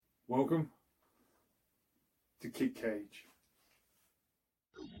Welcome to Kick Cage.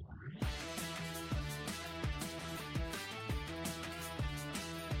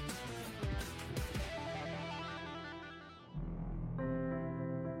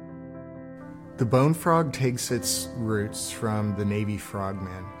 The Bonefrog takes its roots from the Navy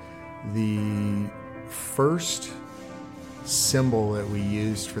frogman. The first symbol that we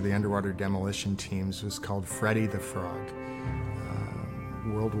used for the underwater demolition teams was called Freddy the Frog,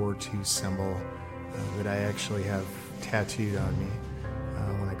 World War II symbol that I actually have tattooed on me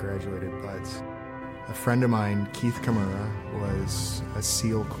when I graduated BUD/S. A friend of mine, Keith Kimura, was a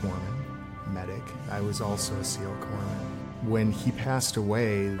SEAL corpsman medic. I was also a SEAL corpsman. When he passed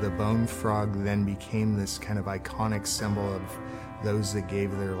away, the Bonefrog then became this kind of iconic symbol of those that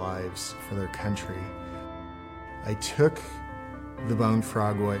gave their lives for their country. I took the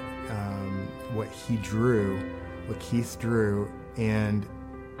Bonefrog, what he drew, what Keith drew, and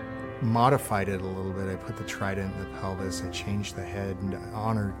modified it a little bit. I put the trident in the pelvis, I changed the head, and to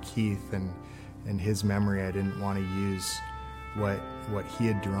honor Keith and his memory, I didn't want to use what he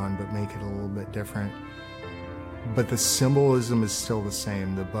had drawn, but make it a little bit different. But the symbolism is still the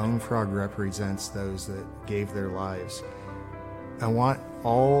same. The Bonefrog represents those that gave their lives. I want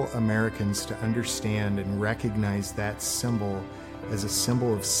all Americans to understand and recognize that symbol as a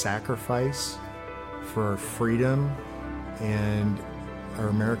symbol of sacrifice for our freedom and our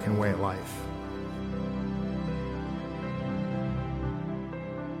American way of life.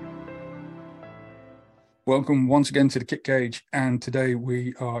 Welcome once again to the Kick Cage, and today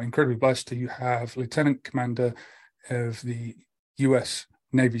we are incredibly blessed to have Lieutenant Commander of the US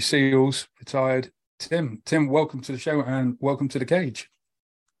Navy SEALs, retired Tim. Tim, welcome to the show and welcome to the Cage.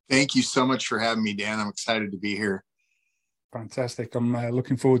 Thank you so much for having me, Dan. I'm excited to be here. Fantastic. I'm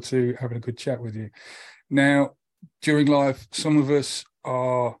looking forward to having a good chat with you. Now, during life, some of us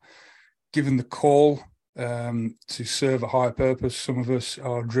are given the call to serve a higher purpose. Some of us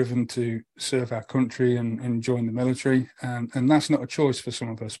are driven to serve our country and join the military. And that's not a choice for some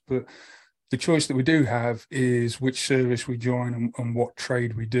of us. But the choice that we do have is which service we join and what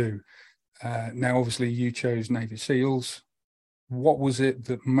trade we do. Now, obviously, you chose Navy SEALs. What was it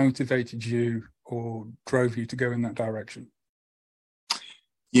that motivated you or drove you to go in that direction?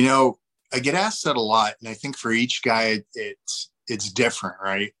 You know, I get asked that a lot. And I think for each guy, it's different,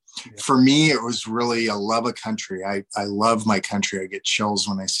 right? Yeah. For me, it was really a love of country. I love my country. I get chills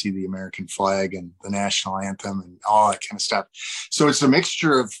when I see the American flag and the national anthem and all that kind of stuff. So it's a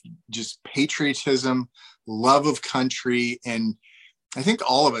mixture of just patriotism, love of country. And I think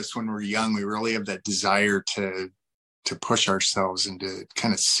all of us, when we're young, we really have that desire to push ourselves and to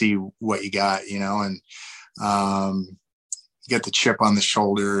kind of see what you got, you know, and you get the chip on the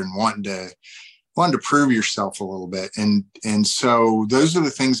shoulder and wanting to prove yourself a little bit. And so those are the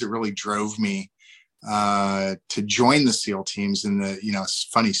things that really drove me to join the SEAL teams. And it's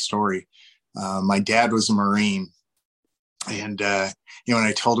a funny story. My dad was a Marine, and, when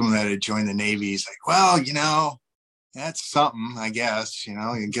I told him that I joined the Navy, he's like, well, that's something, I guess, you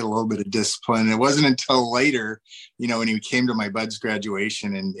get a little bit of discipline. It wasn't until later, when he came to my BUD/S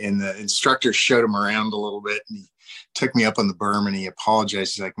graduation and the instructor showed him around a little bit, and he took me up on the berm and he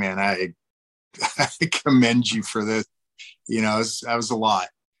apologized. He's like, man, I commend you for this. That was a lot.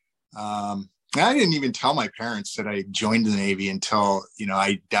 I didn't even tell my parents that I joined the Navy until,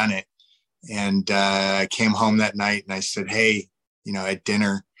 I'd done it. And I came home that night and I said, hey, at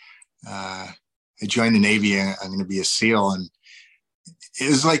dinner, I joined the Navy and I'm going to be a SEAL. And it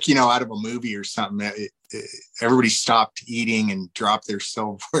was like, out of a movie or something. Everybody stopped eating and dropped their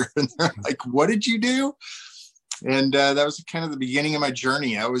silverware. And they're like, what did you do? And that was kind of the beginning of my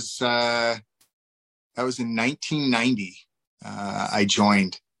journey. That was in 1990. I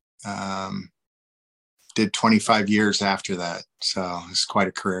joined, did 25 years after that. So it's quite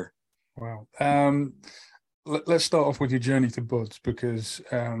a career. Wow. Let's start off with your journey to BUD/S, because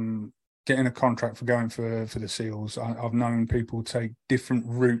getting a contract for going for the SEALs, I've known people take different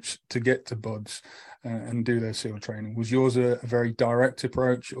routes to get to BUD/S and do their SEAL training. Was yours a very direct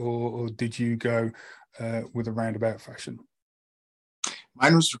approach, or did you go with a roundabout fashion?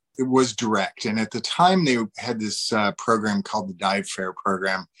 Mine was direct. And at the time, they had this program called the Dive Fair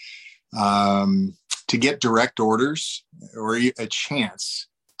program. To get direct orders, or a chance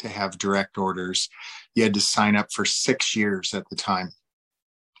to have direct orders, you had to sign up for 6 years at the time.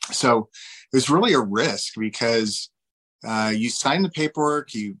 So it was really a risk, because you sign the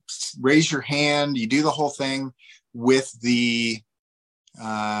paperwork, you raise your hand, you do the whole thing with the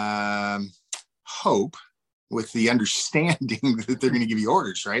hope, with the understanding that they're going to give you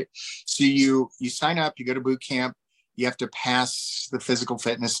orders, right? So you sign up, you go to boot camp, You have to pass the physical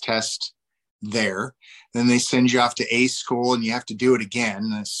fitness test there. Then they send you off to A school and you have to do it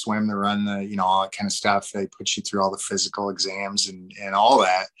again, the swim, the run, all that kind of stuff. They put you through all the physical exams and all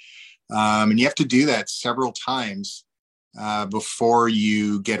that. And you have to do that several times before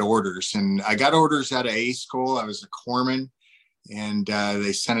you get orders. And I got orders out of A school. I was a corpsman, and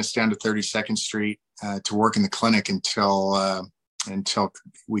they sent us down to 32nd Street to work in the clinic until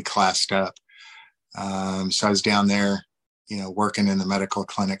we classed up. So I was down there, working in the medical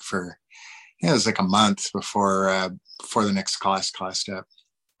clinic for, it was like a month before the next classed up.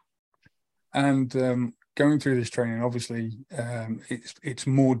 And going through this training, obviously, it's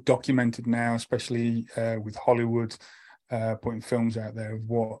more documented now, especially with Hollywood putting films out there of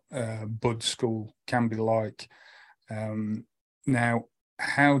what Bud School can be like. Now,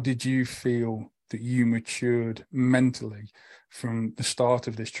 how did you feel that you matured mentally from the start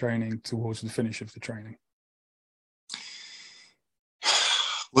of this training towards the finish of the training?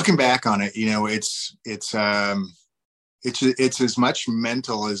 Looking back on it, it's as much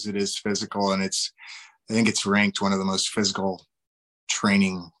mental as it is physical, and I think it's ranked one of the most physical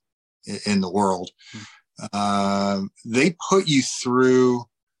training in the world. They put you through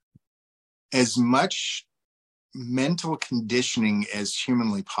as much mental conditioning as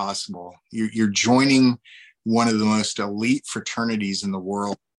humanly possible. You're joining one of the most elite fraternities in the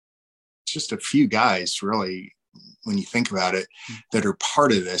world. It's just a few guys, really, when you think about it, that are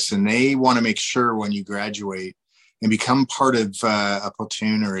part of this, and they want to make sure when you graduate and become part of a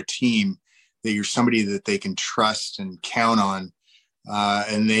platoon or a team that you're somebody that they can trust and count on.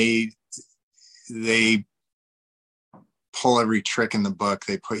 And they pull every trick in the book.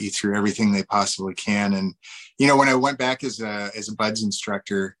 They put you through everything they possibly can. And, when I went back as a BUD/S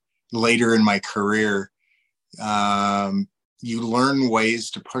instructor later in my career, you learn ways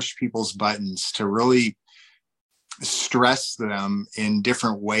to push people's buttons, to really stress them in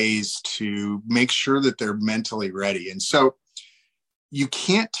different ways to make sure that they're mentally ready. And so you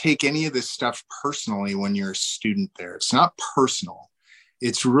can't take any of this stuff personally when you're a student there. It's not personal.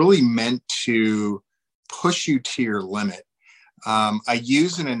 It's really meant to push you to your limit. I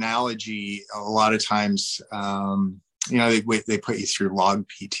use an analogy a lot of times. They put you through log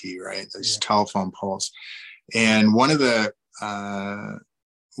PT, right? Those telephone poles. And one of the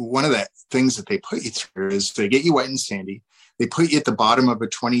things that they put you through is they get you wet and sandy. They put you at the bottom of a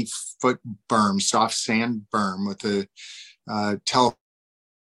 20-foot berm, soft sand berm with a telephone.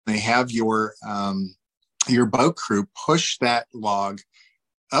 They have your boat crew push that log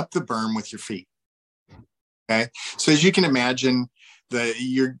up the berm with your feet. Okay. So as you can imagine,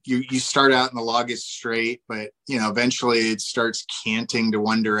 you start out and the log is straight, but eventually it starts canting to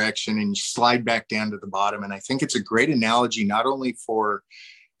one direction and you slide back down to the bottom. And I think it's a great analogy, not only for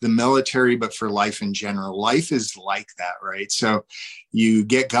the military, but for life in general. Life is like that, right? So you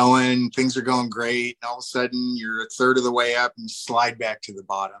get going, things are going great, and all of a sudden you're a third of the way up and you slide back to the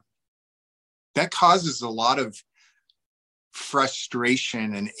bottom. That causes a lot of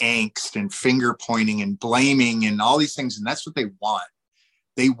frustration and angst and finger pointing and blaming and all these things. And that's what they want.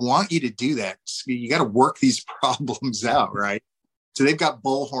 They want you to do that. So you got to work these problems out, right? So they've got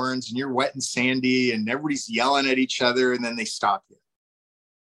bullhorns and you're wet and sandy and everybody's yelling at each other, and then they stop you.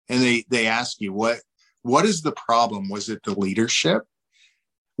 And they ask you, what is the problem? Was it the leadership?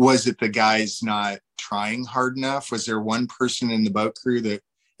 Was it the guys not trying hard enough? Was there one person in the boat crew that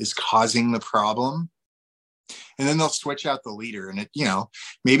is causing the problem? And then they'll switch out the leader. And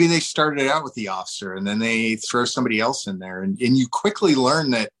maybe they started out with the officer and then they throw somebody else in there. And you quickly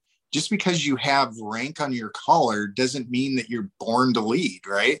learn that just because you have rank on your collar doesn't mean that you're born to lead,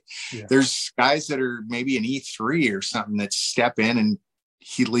 right? Yeah. There's guys that are maybe an E3 or something that step in and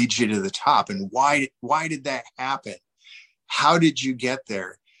he leads you to the top. And why did that happen? How did you get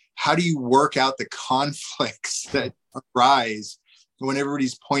there? How do you work out the conflicts that arise when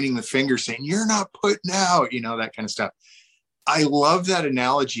everybody's pointing the finger saying, you're not putting out, that kind of stuff. I love that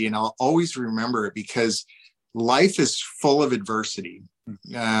analogy, and I'll always remember it because life is full of adversity.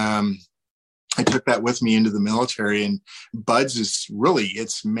 I took that with me into the military, and BUD/S is really,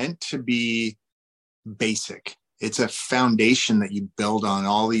 it's meant to be basic. It's a foundation that you build on,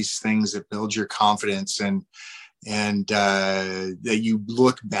 all these things that build your confidence and that you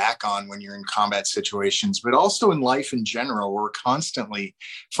look back on when you're in combat situations, but also in life in general. We're constantly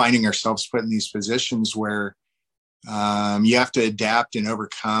finding ourselves put in these positions where you have to adapt and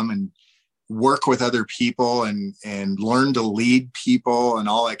overcome and work with other people and learn to lead people and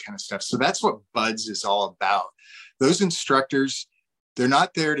all that kind of stuff. So that's what BUD/S is all about. Those instructors, they're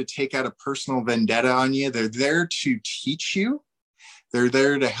not there to take out a personal vendetta on you. They're there to teach you. They're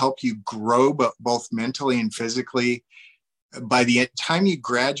there to help you grow, but both mentally and physically. By the time you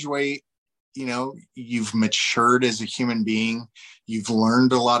graduate, you know, you've matured as a human being. You've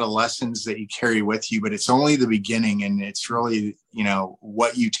learned a lot of lessons that you carry with you, but it's only the beginning. And it's really, you know,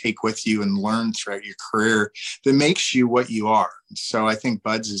 what you take with you and learn throughout your career that makes you what you are. So I think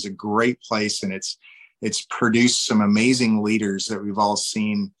Buds is a great place, and it's produced some amazing leaders that we've all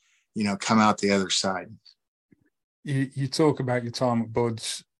seen, you know, come out the other side. You talk about your time at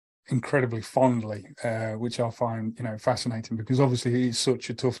Buds incredibly fondly, which I find, you know, fascinating, because obviously it's such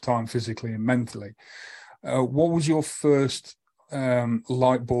a tough time physically and mentally. What was your first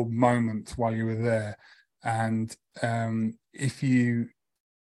light bulb moment while you were there? And if you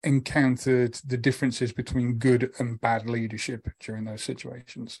encountered the differences between good and bad leadership during those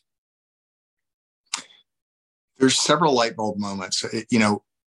situations? There's several light bulb moments. You know,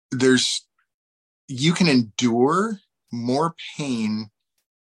 you can endure more pain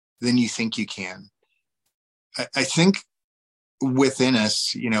than you think you can. I think within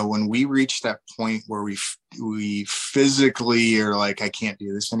us, you know, when we reach that point where we physically are like, I can't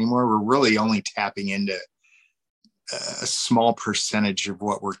do this anymore, we're really only tapping into a small percentage of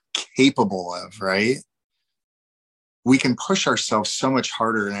what we're capable of, right? We can push ourselves so much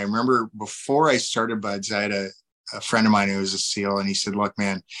harder. And I remember before I started Buds, I had a friend of mine who was a SEAL, and he said, look,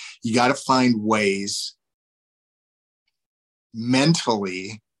 man, you got to find ways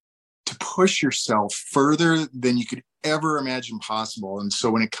mentally to push yourself further than you could ever imagine possible. And so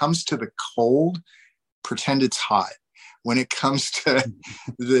when it comes to the cold, pretend it's hot. When it comes to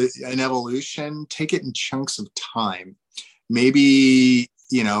an evolution, take it in chunks of time. Maybe,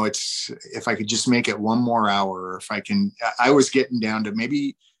 you know, it's, if I could just make it 1 more hour, or if I was getting down to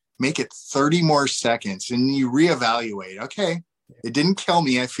maybe make it 30 more seconds, and you reevaluate. Okay, it didn't kill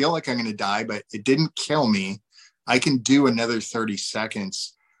me. I feel like I'm going to die, but it didn't kill me. I can do another 30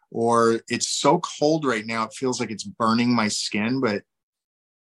 seconds. Or it's so cold right now, it feels like it's burning my skin, but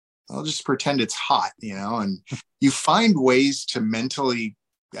I'll just pretend it's hot, you know. And you find ways to mentally,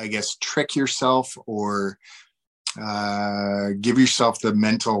 I guess, trick yourself, or give yourself the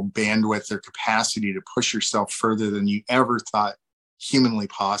mental bandwidth or capacity to push yourself further than you ever thought humanly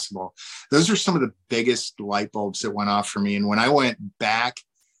possible. Those are some of the biggest light bulbs that went off for me. And when I went back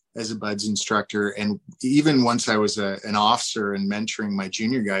as a Buds instructor, and even once I was an officer and mentoring my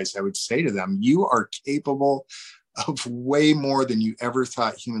junior guys, I would say to them, you are capable of way more than you ever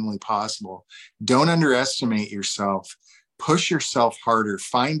thought humanly possible. Don't underestimate yourself. Push yourself harder.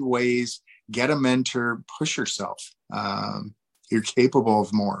 Find ways, get a mentor, push yourself. You're capable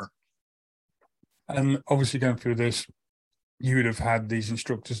of more. And obviously going through this, you would have had these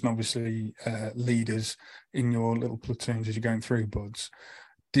instructors and obviously leaders in your little platoons as you're going through Buds.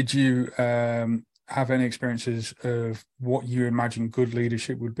 Did you have any experiences of what you imagine good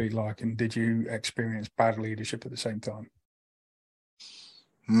leadership would be like, and did you experience bad leadership at the same time?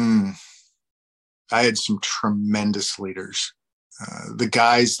 I had some tremendous leaders.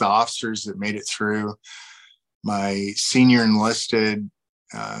 The officers that made it through, my senior enlisted,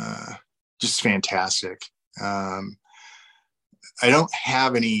 just fantastic. I don't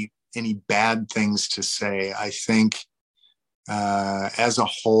have any bad things to say. I think as a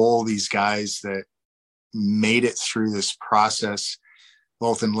whole, these guys that made it through this process,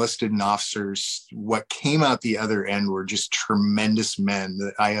 both enlisted and officers, what came out the other end were just tremendous men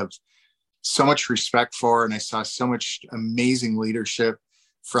that I have so much respect for, and I saw so much amazing leadership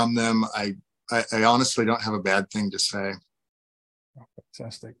from them. I honestly don't have a bad thing to say. Oh,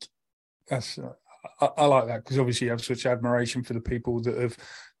 fantastic. That's I like that, because obviously you have such admiration for the people that have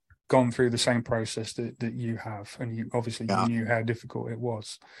gone through the same process that you have, and you obviously you knew how difficult it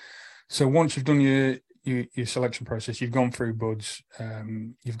was. So once you've done your selection process, you've gone through Buds,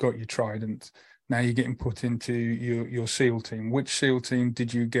 you've got your Trident. Now you're getting put into your SEAL team. Which SEAL team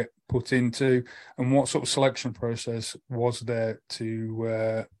did you get put into, and what sort of selection process was there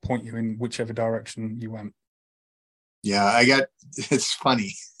to point you in whichever direction you went? Yeah, it's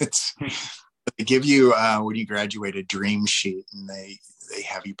funny. They give you, when you graduate, a dream sheet, and they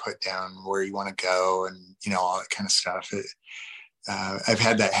have you put down where you want to go, and, you know, all that kind of stuff. I've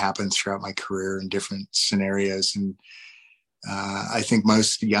had that happen throughout my career in different scenarios. And I think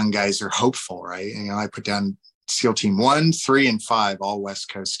most young guys are hopeful, right? You know, I put down SEAL Team 1, 3, and 5, all West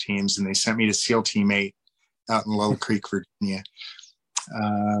Coast teams, and they sent me to SEAL Team 8 out in Little Creek, Virginia.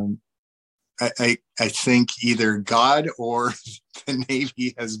 I think either God or the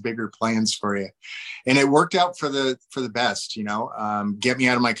Navy has bigger plans for you, and it worked out for the best. You know, get me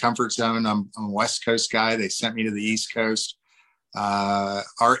out of my comfort zone. I'm a West Coast guy. They sent me to the East Coast. Our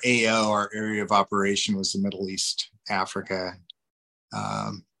AO, our area of operation, was the Middle East, Africa.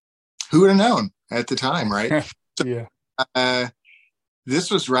 Who would have known at the time, right? Yeah.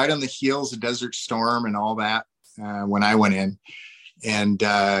 This was right on the heels of Desert Storm and all that when I went in. And,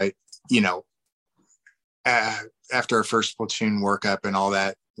 after our first platoon workup and all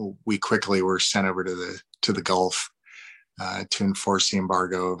that, we quickly were sent over to the Gulf to enforce the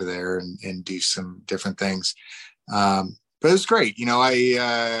embargo over there and do some different things. But it was great.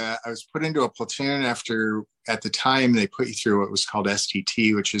 I was put into a platoon after, at the time, they put you through what was called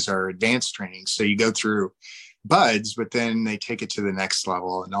STT, which is our advanced training. So you go through buds, but then they take it to the next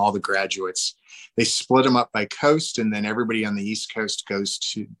level, and all the graduates, they split them up by coast, and then everybody on the East Coast goes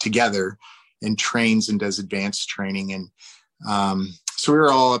together and trains and does advanced training. And so we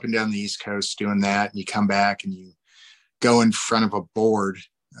were all up and down the East Coast doing that. And you come back and you go in front of a board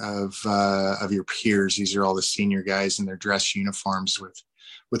of your peers. These are all the senior guys in their dress uniforms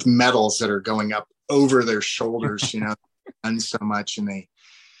with medals that are going up over their shoulders, and so much. And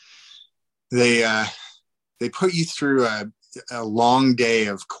they put you through a long day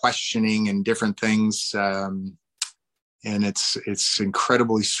of questioning and different things. And it's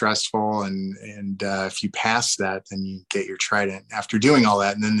incredibly stressful. And if you pass that, then you get your trident after doing all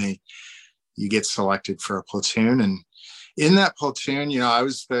that. And then you get selected for a platoon. And in that platoon, I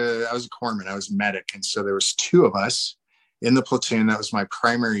was a corpsman, I was a medic. And so there was 2 of us in the platoon. That was my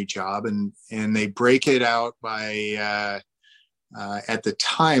primary job. And they break it out by, at the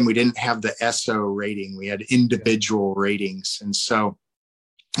time, we didn't have the SO rating. We had individual ratings. And so,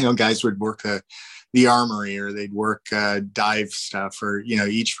 guys would work the armory, or they'd work dive stuff, or,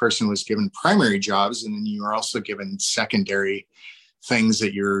 each person was given primary jobs. And then you were also given secondary things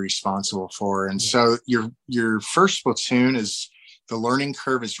that you're responsible for. And so your first platoon the learning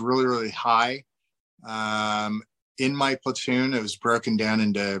curve is really, really high. In my platoon, it was broken down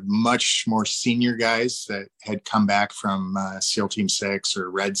into much more senior guys that had come back from SEAL Team 6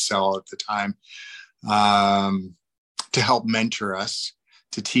 or Red Cell at the time, to help mentor us,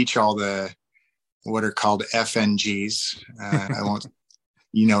 to teach all the what are called FNGs. I won't,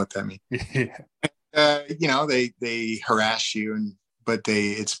 what that means. Yeah. They harass you, but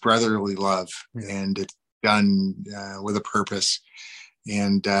it's brotherly love, and it's done with a purpose.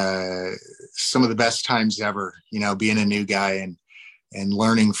 And some of the best times ever, being a new guy and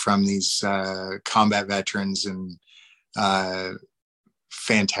learning from these combat veterans, and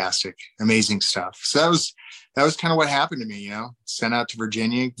fantastic, amazing stuff. So that was kind of what happened to me, sent out to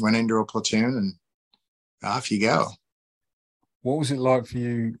Virginia, went into a platoon, and off you go. What was it like for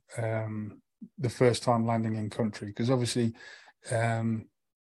you the first time landing in country? Because obviously,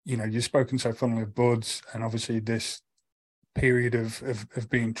 you've spoken so fondly of buds, and obviously this period of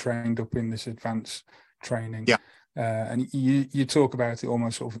being trained up in this advanced training. Yeah. And you talk about it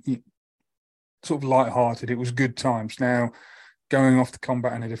almost sort of lighthearted. It was good times. Now, going off to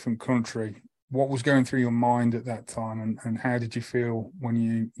combat in a different country, what was going through your mind at that time, and how did you feel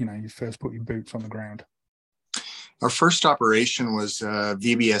when you first put your boots on the ground? Our first operation was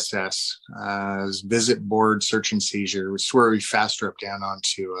VBSS, was Visit, Board, Search, and Seizure, which is where we fast roped down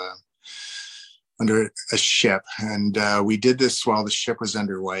onto under a ship. And we did this while the ship was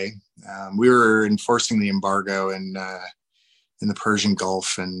underway. We were enforcing the embargo in the Persian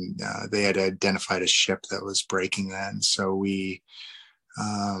Gulf, and they had identified a ship that was breaking that. And so we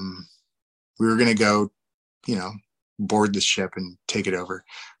were going to go, board the ship and take it over,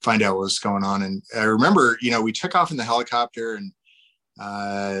 find out what was going on. And I remember, we took off in the helicopter, and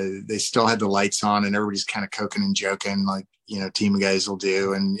they still had the lights on, and everybody's kind of coking and joking, like, team of guys will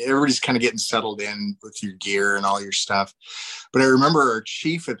do. And everybody's kind of getting settled in with your gear and all your stuff. But I remember our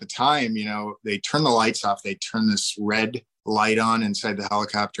chief at the time, they turn the lights off. They turn this red light on inside the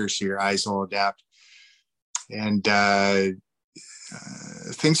helicopter, so your eyes will adapt. And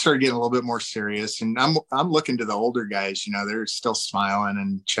things started getting a little bit more serious. And I'm looking to the older guys, they're still smiling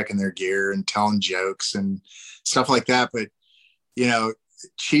and checking their gear and telling jokes and stuff like that. But,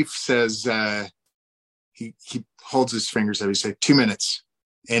 Chief says, he holds his fingers up. He said, 2 minutes.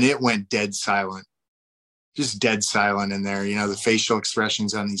 And it went dead silent, just dead silent in there. The facial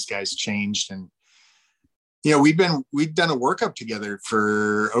expressions on these guys changed. And, we'd done a workup together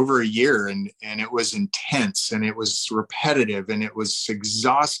for over a year, and it was intense, and it was repetitive, and it was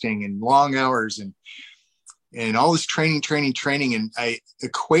exhausting, and long hours, and all this training. And I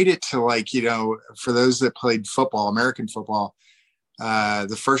equate it to, like, for those that played football, American football,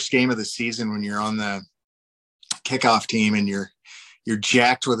 the first game of the season, when you're on the kickoff team and you're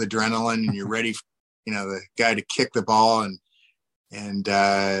jacked with adrenaline, and you're ready for, the guy to kick the ball, and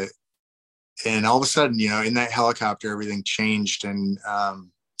all of a sudden, in that helicopter, everything changed. And,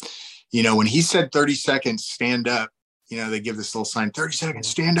 when he said 30 seconds, stand up, they give this little sign, 30 seconds,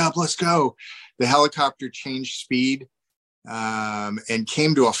 stand up, let's go. The helicopter changed speed and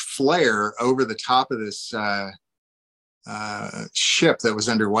came to a flare over the top of this ship that was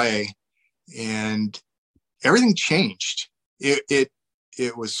underway, and everything changed. It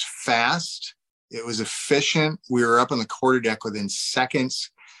was fast. It was efficient. We were up on the quarterdeck within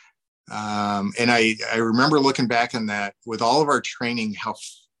seconds. And I remember looking back on that with all of our training,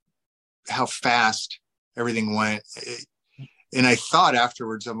 how fast everything went. And I thought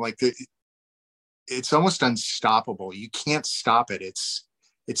afterwards, I'm like, it's almost unstoppable. You can't stop it. It's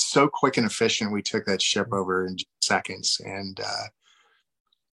so quick and efficient. We took that ship over in seconds, and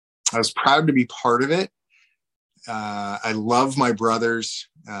I was proud to be part of it. I love my brothers.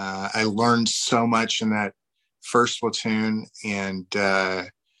 I learned so much in that first platoon, and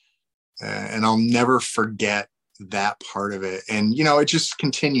I'll never forget that part of it. And, it just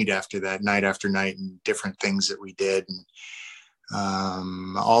continued after that, night after night, and different things that we did, and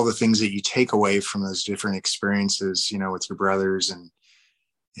all the things that you take away from those different experiences, with your brothers,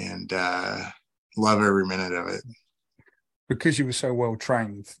 and love every minute of it. Because you were so well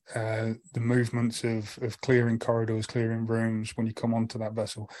trained, the movements of clearing corridors, clearing rooms when you come onto that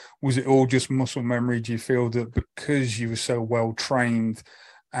vessel, was it all just muscle memory? Do you feel that because you were so well trained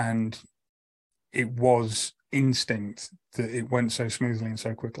and it was instinct, that it went so smoothly and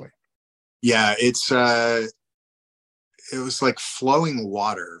so quickly? Yeah, it was like flowing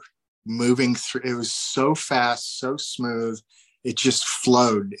water moving through. It was so fast, so smooth. It just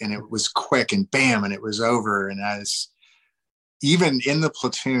flowed, and it was quick, and bam, and it was over. And even in the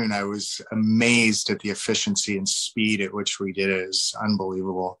platoon, I was amazed at the efficiency and speed at which we did it. It was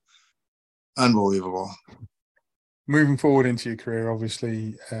unbelievable. Unbelievable. Moving forward into your career,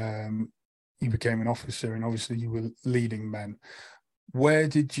 obviously, you became an officer, and obviously you were leading men. Where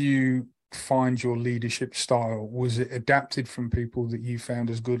did you find your leadership style? Was it adapted from people that you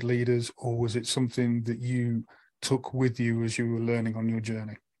found as good leaders, or was it something that you took with you as you were learning on your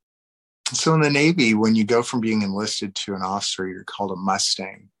journey? So in the Navy, when you go from being enlisted to an officer, you're called a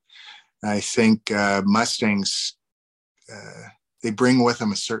Mustang. I think Mustangs, they bring with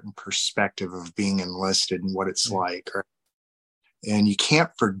them a certain perspective of being enlisted and what it's like. Right? And you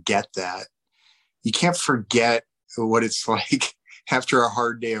can't forget that. You can't forget what it's like after a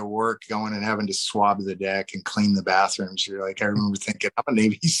hard day of work, going and having to swab the deck and clean the bathrooms. You're like, I remember thinking, I'm a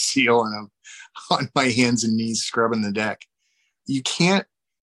Navy SEAL, and I'm on my hands and knees scrubbing the deck. You can't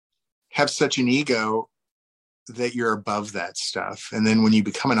have such an ego that you're above that stuff. And then when you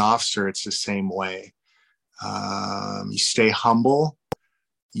become an officer, it's the same way. You stay humble,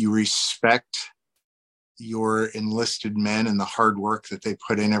 you respect your enlisted men and the hard work that they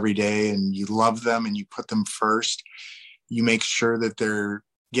put in every day, and you love them and you put them first. You make sure that they're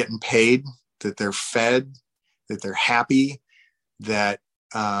getting paid, that they're fed, that they're happy, that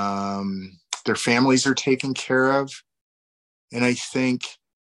their families are taken care of. And I think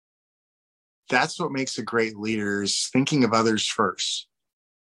that's what makes a great leader, is thinking of others first.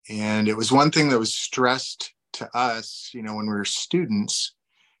 And it was one thing that was stressed to us, when we were students.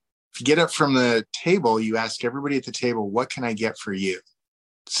 If you get up from the table, you ask everybody at the table, what can I get for you?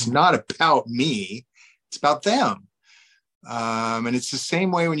 It's not about me, it's about them. And it's the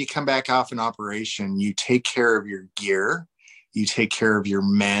same way when you come back off an operation. You take care of your gear, you take care of your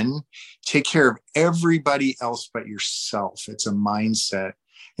men, take care of everybody else but yourself. It's a mindset.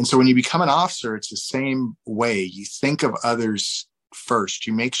 And so when you become an officer, it's the same way. You think of others first.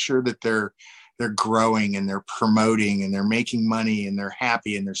 You make sure that they're growing and they're promoting and they're making money and they're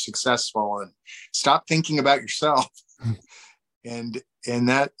happy and they're successful, and stop thinking about yourself. And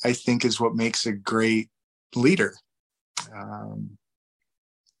that, I think, is what makes a great leader.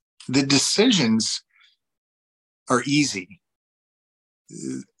 The decisions are easy.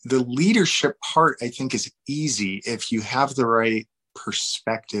 The leadership part, I think, is easy if you have the right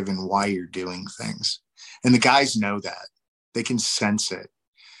perspective and why you're doing things. And the guys know that. They can sense it.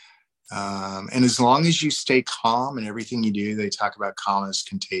 And as long as you stay calm in everything you do, they talk about calm is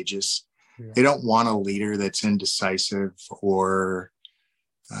contagious. Yeah. They don't want a leader that's indecisive or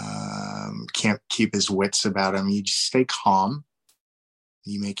can't keep his wits about him. You just stay calm.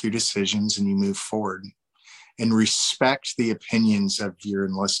 You make your decisions and you move forward, and respect the opinions of your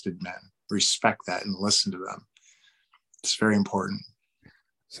enlisted men. Respect that and listen to them. It's very important.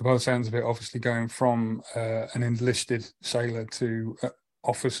 So by the sounds of it, obviously going from an enlisted sailor to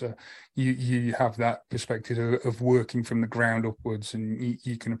officer, you have that perspective of working from the ground upwards, and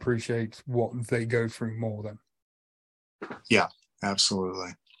you can appreciate what they go through more than. Yeah,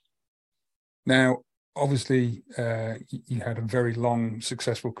 absolutely. Now, obviously, you had a very long,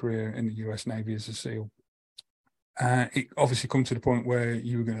 successful career in the US Navy as a SEAL. It obviously come to the point where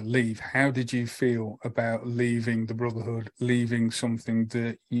you were going to leave. How did you feel about leaving the Brotherhood, leaving something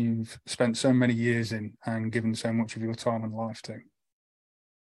that you've spent so many years in and given so much of your time and life to?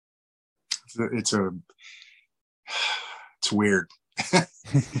 It's weird.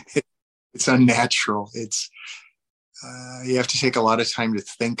 It's unnatural. It's you have to take a lot of time to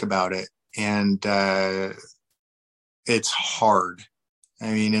think about it, and it's hard.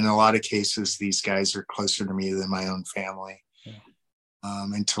 I mean, in a lot of cases, these guys are closer to me than my own family. Yeah.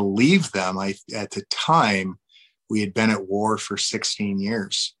 And to leave them, at the time, we had been at war for 16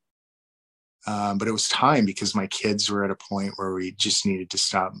 years. But it was time, because my kids were at a point where we just needed to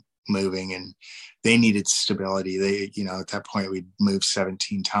stop moving, and they needed stability. They, at that point, we'd moved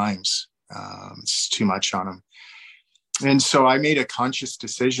 17 times. It's just too much on them. And so I made a conscious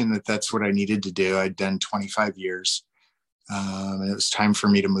decision that that's what I needed to do. I'd done 25 years. And it was time for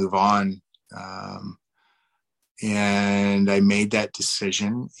me to move on. And I made that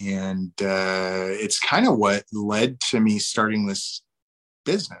decision. And it's kind of what led to me starting this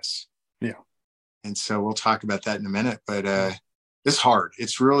business. Yeah. And so we'll talk about that in a minute. But it's hard.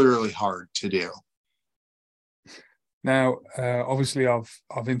 It's really, really hard to do. Now, obviously, I've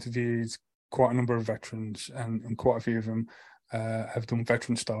interviewed quite a number of veterans, and quite a few of them have done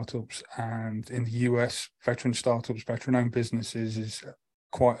veteran startups. And in the US, veteran startups, veteran-owned businesses is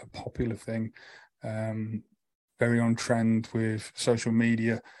quite a popular thing, very on trend with social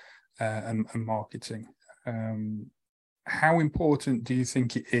media and marketing. How important do you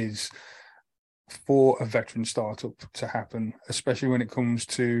think it is for a veteran startup to happen, especially when it comes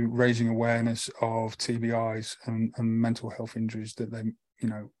to raising awareness of TBIs and mental health injuries that they,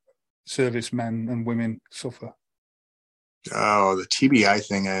 servicemen and women suffer? Oh, the TBI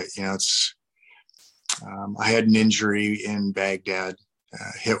thing, it's, I had an injury in Baghdad,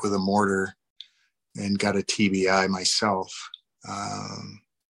 hit with a mortar, and got a TBI myself.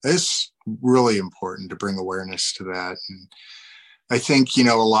 It's really important to bring awareness to that. And I think,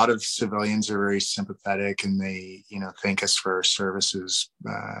 a lot of civilians are very sympathetic, and they, thank us for our services.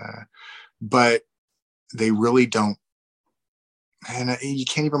 But they really don't. And you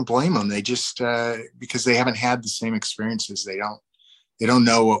can't even blame them. They just, because they haven't had the same experiences, they don't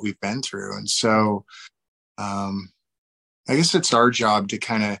know what we've been through. And so I guess it's our job to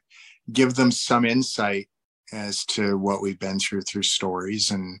kind of give them some insight as to what we've been through stories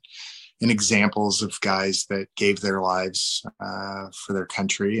and examples of guys that gave their lives for their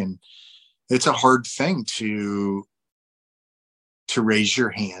country. And it's a hard thing to raise your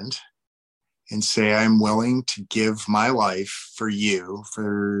hand and say, I'm willing to give my life for you,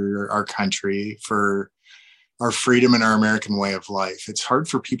 for our country, for our freedom and our American way of life. It's hard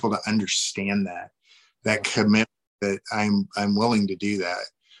for people to understand that commitment, that I'm willing to do that.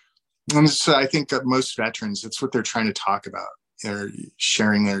 And so I think that most veterans, that's what they're trying to talk about. They're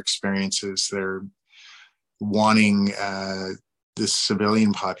sharing their experiences. They're wanting the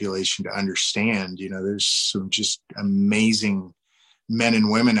civilian population to understand, there's some just amazing men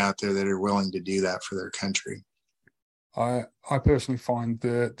and women out there that are willing to do that for their country. I personally find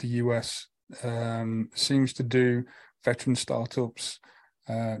that the US seems to do veteran startups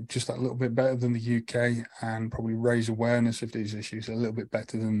just a little bit better than the UK, and probably raise awareness of these issues a little bit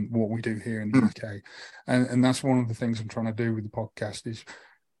better than what we do here in the UK. And that's one of the things I'm trying to do with the podcast, is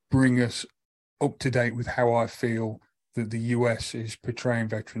bring us up to date with how I feel that the US is portraying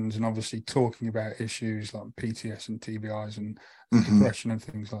veterans, and obviously talking about issues like PTS and TBIs and depression and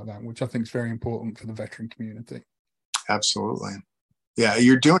things like that, which I think is very important for the veteran community. Absolutely. Yeah,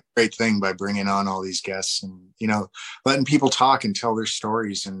 you're doing a great thing by bringing on all these guests and, letting people talk and tell their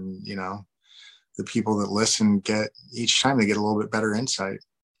stories. And, the people that listen get a little bit better insight.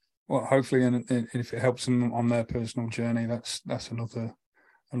 Well, hopefully, and if it helps them on their personal journey, that's another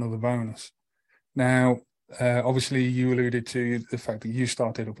bonus. Now, obviously, you alluded to the fact that you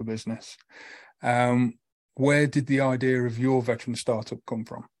started up a business. Where did the idea of your veteran startup come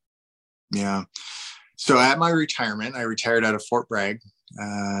from? Yeah. So at my retirement, I retired out of Fort Bragg,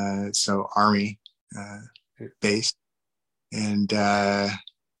 so Army base. And I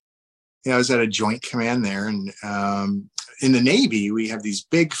was at a joint command there. And in the Navy, we have these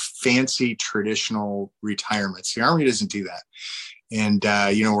big, fancy, traditional retirements. The Army doesn't do that. And,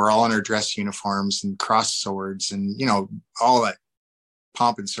 we're all in our dress uniforms and crossed swords and, all that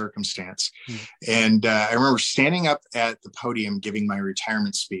pomp and circumstance. And I remember standing up at the podium giving my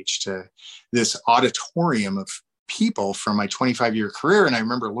retirement speech to this auditorium of people from my 25-year career. And I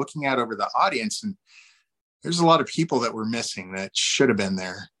remember looking out over the audience, and there's a lot of people that were missing that should have been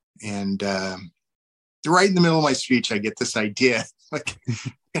there. And right in the middle of my speech, I get this idea, like,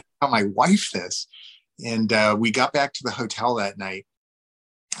 tell my wife this. And we got back to the hotel that night,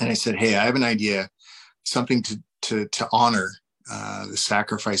 and I said, "Hey, I have an idea, something to honor the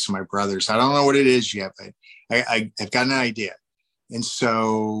sacrifice of my brothers. I don't know what it is yet, but I've got an idea." And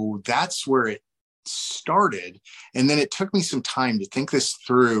so that's where it started. And then it took me some time to think this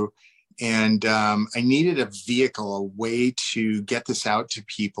through. And I needed a vehicle, a way to get this out to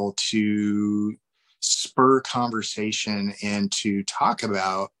people, to spur conversation and to talk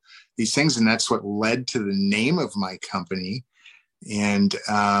about these things. And that's what led to the name of my company, and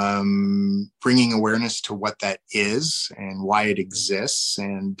bringing awareness to what that is and why it exists.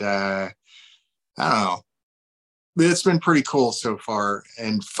 And I don't know. It's been pretty cool so far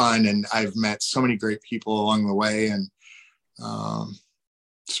and fun. And I've met so many great people along the way. And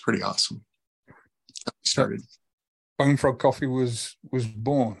it's pretty awesome. Started. Bonefrog Coffee was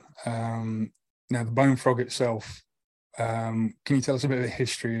born. Now, the Bonefrog itself, can you tell us a bit of the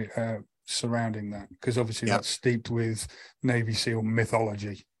history surrounding that? Because obviously that's steeped with Navy SEAL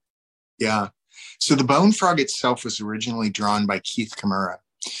mythology. Yeah. So the Bonefrog itself was originally drawn by Keith Kimura.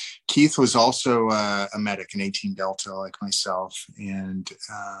 Keith was also a medic in 18 Delta, like myself, and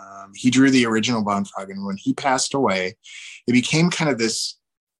he drew the original Bonefrog. And when he passed away, it became kind of this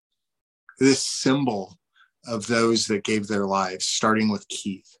symbol of those that gave their lives, starting with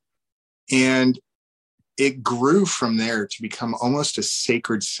Keith. And it grew from there to become almost a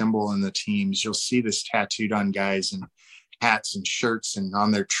sacred symbol in the teams. You'll see this tattooed on guys and hats and shirts and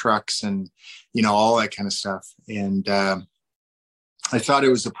on their trucks and, all that kind of stuff. And I thought it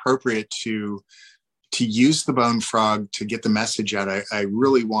was appropriate to use the Bonefrog to get the message out. I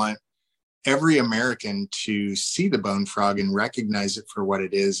really want every American to see the Bonefrog and recognize it for what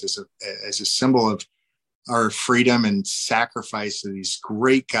it is, as a symbol of our freedom and sacrifice of these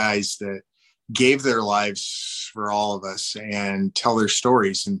great guys that gave their lives for all of us and tell their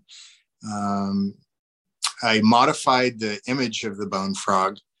stories. And I modified the image of the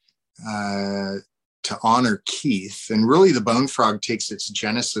Bonefrog to honor Keith. And really the Bonefrog takes its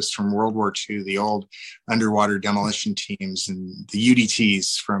genesis from World War II, the old underwater demolition teams and the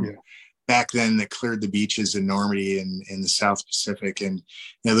UDTs from back then that cleared the beaches in Normandy and in the South Pacific. And,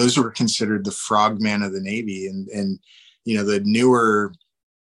 those were considered the frogmen of the Navy. And the newer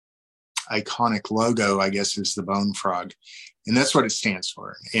iconic logo, I guess, is the Bonefrog. And that's what it stands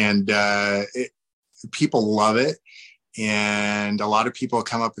for. And people love it. And a lot of people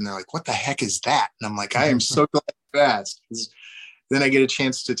come up and they're like, "What the heck is that?" And I'm like, I am so glad you asked, because then I get a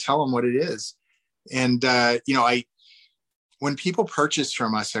chance to tell them what it is. And, when people purchase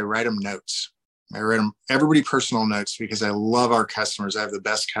from us, I write them notes. I write them everybody personal notes, because I love our customers. I have the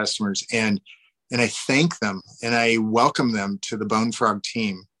best customers, and I thank them and I welcome them to the Bonefrog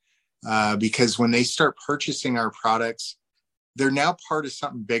team, because when they start purchasing our products, they're now part of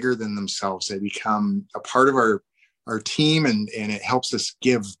something bigger than themselves. They become a part of our team, and it helps us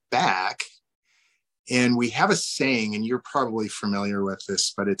give back. And we have a saying, and you're probably familiar with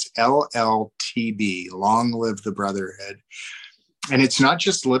this, but it's LLTB, long live the brotherhood. And it's not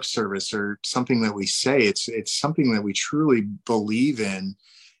just lip service or something that we say, it's something that we truly believe in.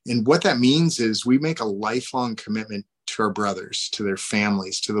 And what that means is we make a lifelong commitment to our brothers, to their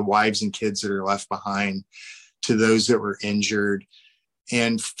families, to the wives and kids that are left behind, to those that were injured.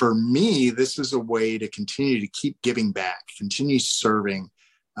 And for me, this is a way to continue to keep giving back, continue serving,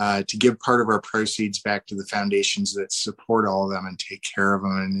 to give part of our proceeds back to the foundations that support all of them and take care of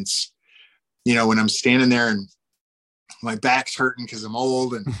them. And it's, when I'm standing there and my back's hurting because I'm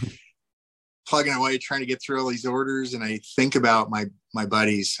old and plugging away, trying to get through all these orders, and I think about my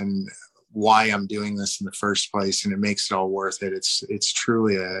buddies and why I'm doing this in the first place, and it makes it all worth it. It's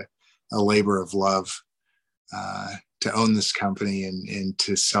truly a labor of love to own this company and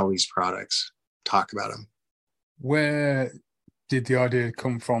to sell these products, talk about them. Where did the idea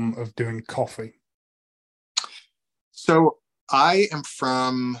come from of doing coffee? So I am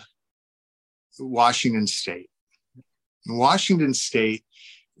from Washington State. Washington State,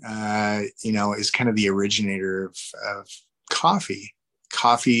 is kind of the originator of coffee.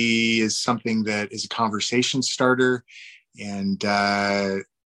 Coffee is something that is a conversation starter. And like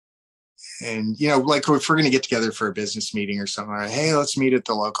if we're going to get together for a business meeting or something, like, hey, let's meet at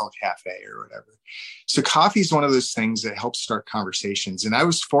the local cafe or whatever. So coffee is one of those things that helps start conversations. And I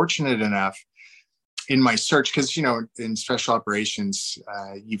was fortunate enough in my search, because, in special operations,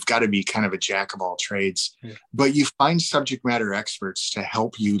 you've got to be kind of a jack of all trades, but you find subject matter experts to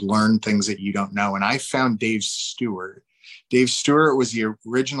help you learn things that you don't know. And I found Dave Stewart. Dave Stewart was the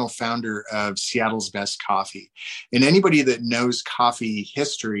original founder of Seattle's Best Coffee. And anybody that knows coffee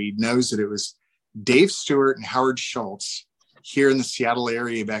history knows that it was Dave Stewart and Howard Schultz here in the Seattle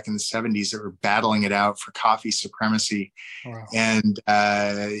area back in the 70s that were battling it out for coffee supremacy. Wow. And,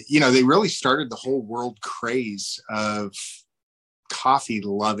 they really started the whole world craze of coffee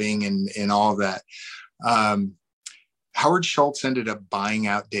loving and all of that. Howard Schultz ended up buying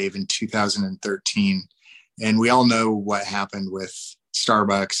out Dave in 2013. And we all know what happened with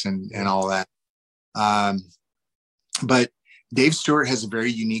Starbucks and all that. But Dave Stewart has a very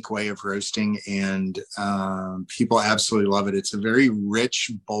unique way of roasting, and people absolutely love it. It's a very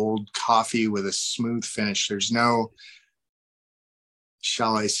rich, bold coffee with a smooth finish. There's no,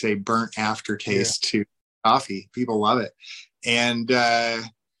 shall I say, burnt aftertaste to coffee. People love it. And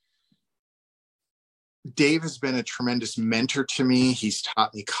Dave has been a tremendous mentor to me. He's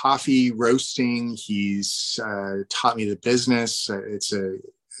taught me coffee roasting. He's taught me the business. It's a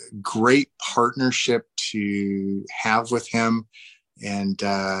great partnership to have with him, and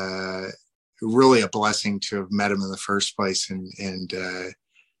really a blessing to have met him in the first place and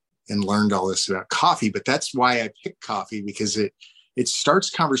learned all this about coffee. But that's why I picked coffee, because it starts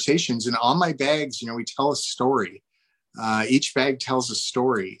conversations. And on my bags, we tell a story. Each bag tells a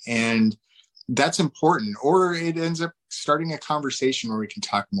story, and that's important. Or it ends up starting a conversation where we can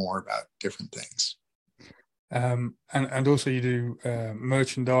talk more about different things. And also you do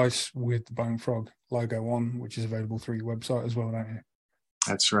merchandise with the Bonefrog logo on, which is available through your website as well, don't you?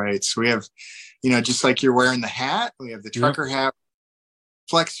 That's right. So we have, just like you're wearing the hat, we have the trucker hat,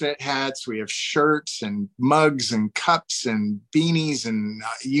 flex fit hats, we have shirts and mugs and cups and beanies and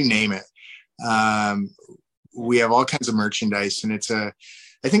you name it. We have all kinds of merchandise, and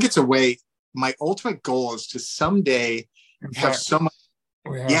I think it's a way. My ultimate goal is to someday have so much.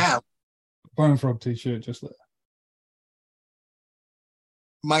 Bonefrog t-shirt just there.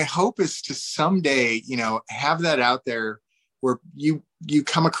 My hope is to someday, have that out there where you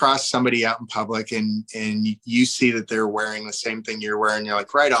come across somebody out in public and you see that they're wearing the same thing you're wearing. You're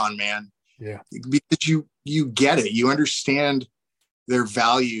like, right on, man. Yeah. Because you get it. You understand their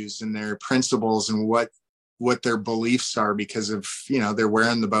values and their principles and what their beliefs are because of, they're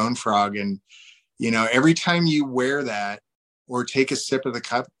wearing the Bonefrog. And, every time you wear that or take a sip of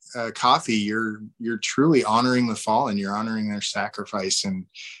the coffee, you're truly honoring the fallen. You're honoring their sacrifice. And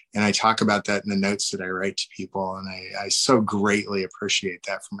I talk about that in the notes that I write to people. And I so greatly appreciate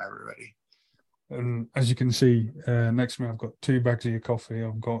that from everybody. And as you can see, next to me, I've got 2 bags of your coffee.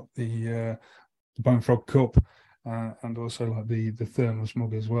 I've got the Bonefrog cup and also like the thermos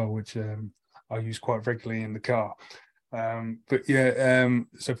mug as well, which I use quite regularly in the car. So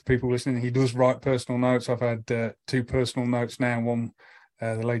for people listening, he does write personal notes. I've had 2 personal notes now. One,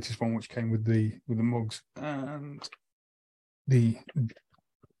 the latest one, which came with the mugs and the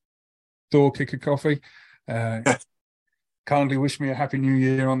door kicker coffee. Kindly wish me a happy new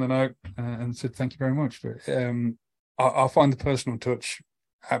year on the note and said thank you very much. But I find the personal touch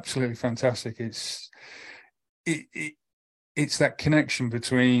absolutely fantastic. It's that connection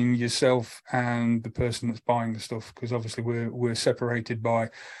between yourself and the person that's buying the stuff, because obviously we're separated by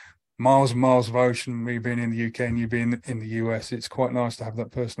miles and miles of ocean, me being in the UK and you being in the US. It's quite nice to have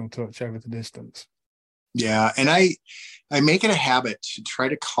that personal touch over the distance. Yeah. And I make it a habit to try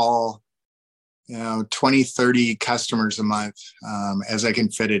to call 20, 30 customers a month as I can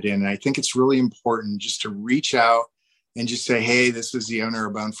fit it in. And I think it's really important just to reach out and just say, hey, this is the owner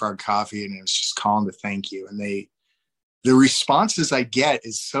of Bonefrog Coffee, and it was just calling to thank you. And the responses I get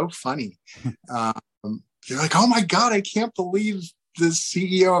is so funny. They're like, oh my God, I can't believe the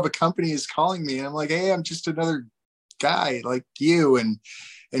CEO of a company is calling me. And I'm like, hey, I'm just another guy like you. And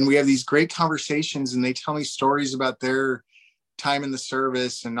we have these great conversations, and they tell me stories about their time in the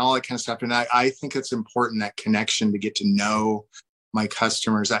service and all that kind of stuff. And I think it's important, that connection, to get to know my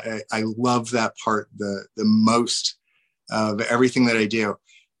customers. I love that part the most of everything that I do.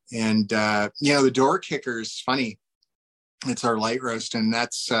 And, the door kicker is funny. It's our light roast, and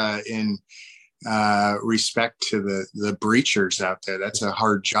that's in respect to the breachers out there. That's a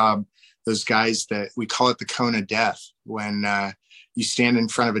hard job. Those guys that we call it the cone of death. When you stand in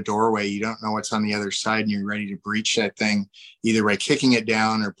front of a doorway, you don't know what's on the other side, and you're ready to breach that thing, either by kicking it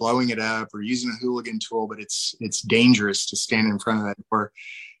down or blowing it up or using a hooligan tool. But it's dangerous to stand in front of that door.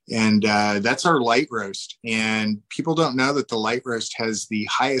 And that's our light roast. And people don't know that the light roast has the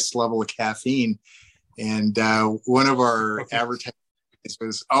highest level of caffeine. And one of our advertisements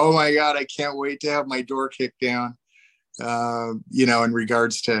was, oh my God, I can't wait to have my door kicked down, in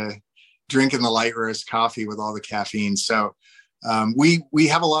regards to drinking the light roast coffee with all the caffeine. So we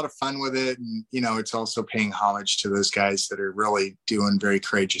have a lot of fun with it. And, it's also paying homage to those guys that are really doing very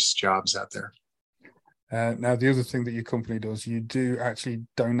courageous jobs out there. Now, the other thing that your company does, you do actually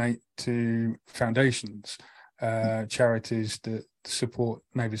donate to foundations. charities that support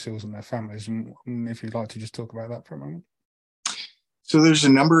Navy SEALs and their families. And if you'd like to just talk about that for a moment. So there's a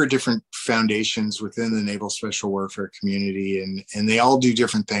number of different foundations within the Naval Special Warfare community, and they all do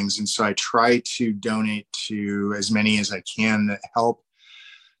different things. And so I try to donate to as many as I can that help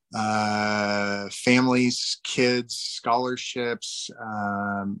families, kids, scholarships,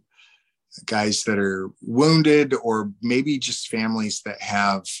 guys that are wounded, or maybe just families that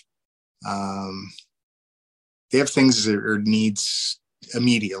have they have things that are needs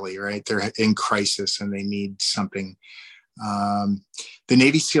immediately, right? They're in crisis and they need something. The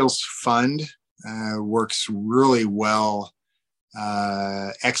Navy SEALs Fund works really well,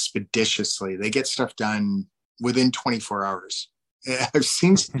 expeditiously. They get stuff done within 24 hours. I've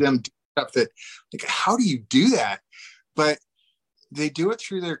seen them do stuff that, like, how do you do that? But they do it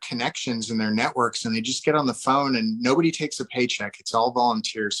through their connections and their networks, and they just get on the phone, and nobody takes a paycheck. It's all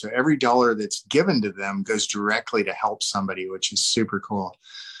volunteers. So every dollar that's given to them goes directly to help somebody, which is super cool.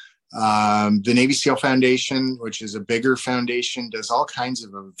 The Navy SEAL Foundation, which is a bigger foundation, does all kinds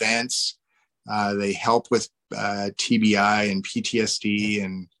of events. They help with TBI and PTSD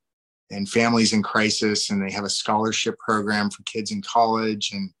and families in crisis, and they have a scholarship program for kids in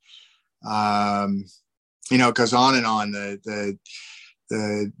college. And it goes on and on. The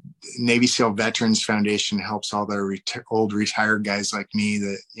Navy SEAL Veterans Foundation helps all the old retired guys like me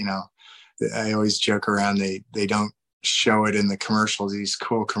that, I always joke around. They don't show it in the commercials, these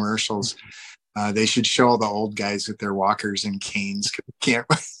cool commercials. They should show all the old guys with their walkers and canes, can't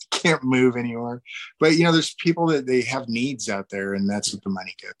move anymore. But there's people that they have needs out there, and that's what the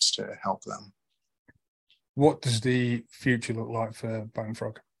money goes to help them. What does the future look like for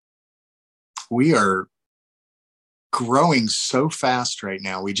Bonefrog? We are growing so fast right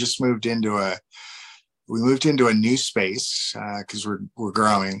now. We just moved into a new space because we're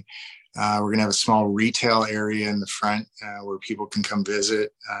growing. We're going to have a small retail area in the front where people can come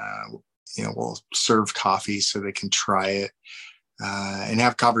visit. We'll serve coffee so they can try it and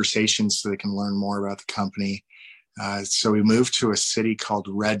have conversations so they can learn more about the company. So we moved to a city called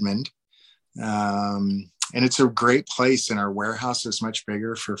Redmond. And it's a great place, and our warehouse is much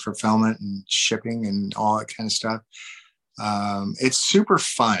bigger for fulfillment and shipping and all that kind of stuff. It's super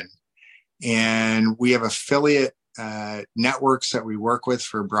fun. And we have affiliate networks that we work with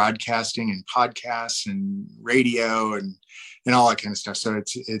for broadcasting and podcasts and radio and all that kind of stuff. So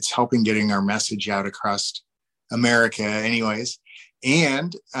it's helping getting our message out across America anyways.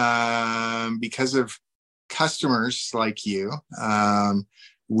 And because of customers like you,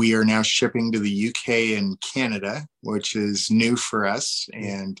 we are now shipping to the UK and Canada, which is new for us,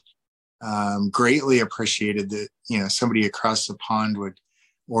 and greatly appreciated that, somebody across the pond would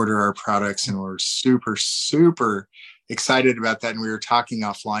order our products, and we're super, super excited about that. And we were talking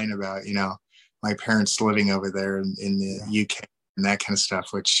offline about, my parents living over there in the UK and that kind of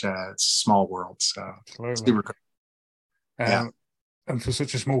stuff, which it's a small world. So super cool. Yeah. And for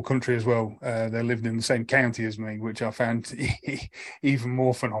such a small country as well, they lived in the same county as me, which I found even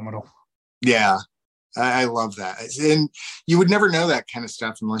more phenomenal. Yeah, I love that. And you would never know that kind of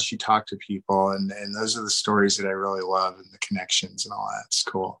stuff unless you talk to people. And those are the stories that I really love, and the connections and all that. It's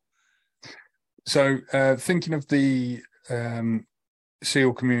cool. So thinking of the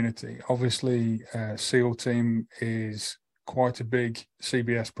SEAL community, obviously SEAL team is quite a big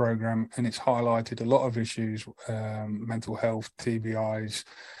CBS program, and it's highlighted a lot of issues, mental health, TBIs.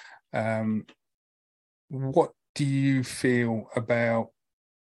 What do you feel about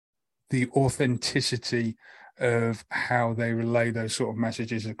the authenticity of how they relay those sort of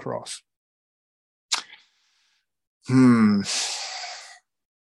messages across? I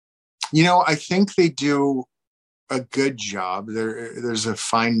think they do a good job. There's a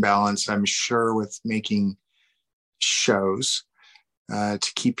fine balance, I'm sure, with making shows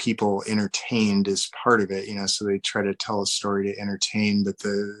to keep people entertained as part of it, so they try to tell a story to entertain, but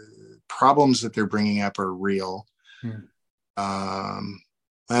the problems that they're bringing up are real. I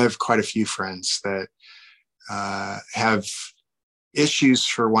have quite a few friends that have issues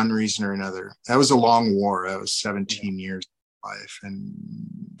for one reason or another. That was a long war. That was 17 years of life, and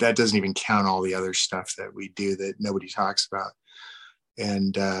that doesn't even count all the other stuff that we do that nobody talks about.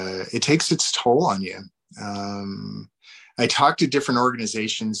 And it takes its toll on you. I talked to different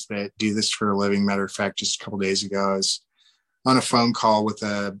organizations that do this for a living. Matter of fact, just a couple of days ago, I was on a phone call with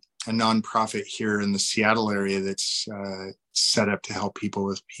a nonprofit here in the Seattle area that's set up to help people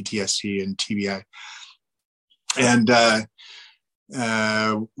with PTSD and TBI, and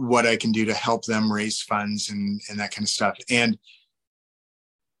what I can do to help them raise funds and that kind of stuff. And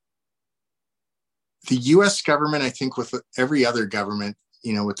the U.S. government, I think with every other government,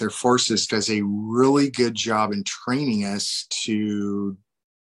 with their forces does a really good job in training us to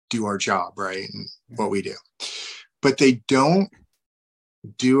do our job, right? And what we do. But they don't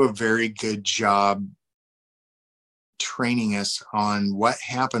do a very good job training us on what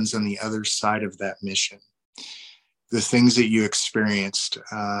happens on the other side of that mission. The things that you experienced,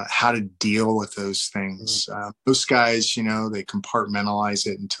 how to deal with those things. Those guys, they compartmentalize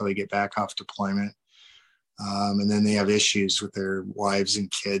it until they get back off deployment. And then they have issues with their wives and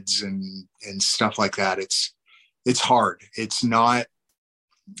kids and stuff like that. It's hard. It's not,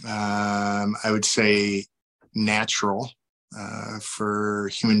 I would say, natural for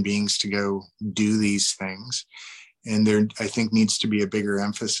human beings to go do these things. And there, I think, needs to be a bigger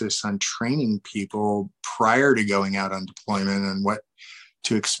emphasis on training people prior to going out on deployment and what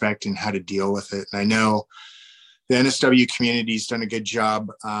to expect and how to deal with it. And I know the NSW community has done a good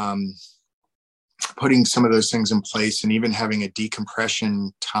job putting some of those things in place, and even having a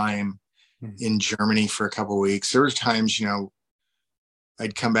decompression time in Germany for a couple of weeks. There was times,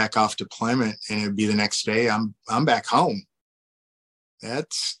 I'd come back off deployment and it'd be the next day I'm back home.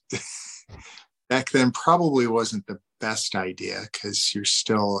 That's back then probably wasn't the best idea, because you're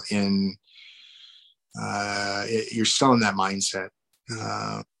still in that mindset,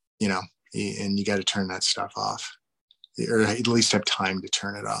 and you got to turn that stuff off, or at least have time to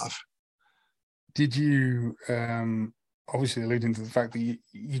turn it off. Did you, obviously alluding to the fact that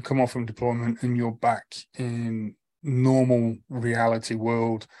you come off from deployment and you're back in normal reality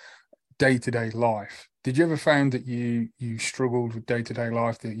world, day-to-day life, did you ever find that you struggled with day-to-day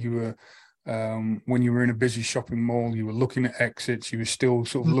life, that you were, when you were in a busy shopping mall, you were looking at exits, you were still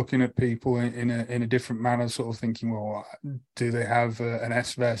sort of looking at people in a different manner, sort of thinking, well, do they have an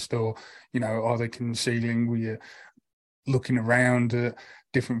S-vest, or, are they concealing? Were you looking around at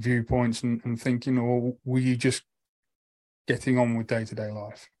different viewpoints and thinking, or were you just getting on with day-to-day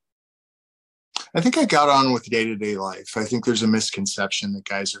life? I think I got on with day-to-day life. I think there's a misconception that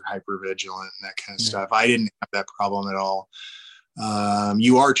guys are hyper-vigilant and that kind of stuff. I didn't have that problem at all.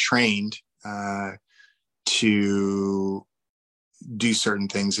 You are trained to do certain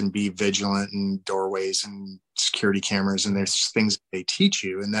things and be vigilant in doorways and security cameras, and there's things that they teach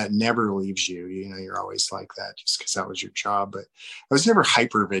you, and that never leaves you. You're always like that just because that was your job. But I was never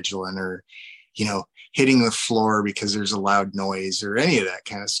hyper-vigilant, or hitting the floor because there's a loud noise or any of that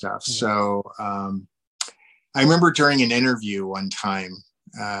kind of stuff. So I remember during an interview one time,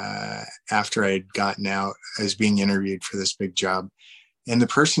 after I had gotten out, I was being interviewed for this big job, and the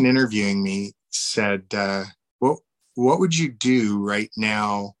person interviewing me said, what would you do right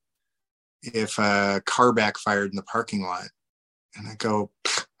now if a car backfired in the parking lot? And I go,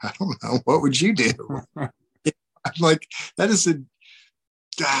 I don't know. What would you do? I'm like,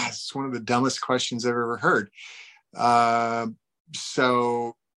 it's one of the dumbest questions I've ever heard.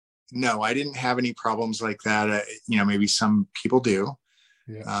 So no, I didn't have any problems like that. Maybe some people do.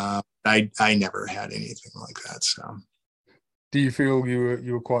 Yeah. I never had anything like that. So, do you feel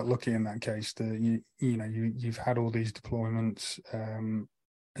you were quite lucky in that case, that you've had all these deployments, and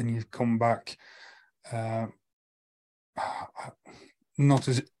you've come back not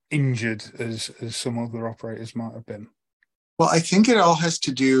as injured as some other operators might have been? Well, I think it all has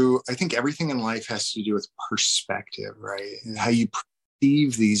to do, I think everything in life has to do with perspective, right? And how you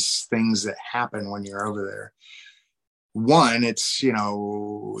perceive these things that happen when you're over there. One, it's,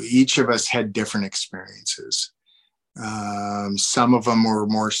 each of us had different experiences. Some of them were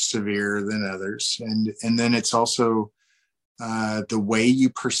more severe than others. And then it's also the way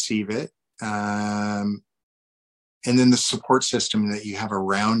you perceive it. And then the support system that you have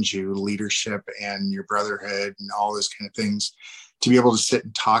around you, leadership and your brotherhood and all those kind of things, to be able to sit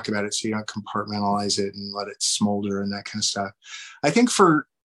and talk about it so you don't compartmentalize it and let it smolder and that kind of stuff. I think for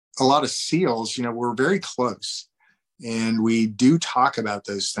a lot of SEALs, we're very close and we do talk about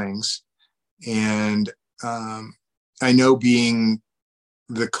those things. And I know, being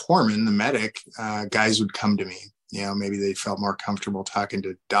the corpsman, the medic, guys would come to me. Maybe they felt more comfortable talking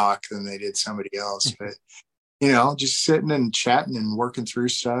to Doc than they did somebody else, but just sitting and chatting and working through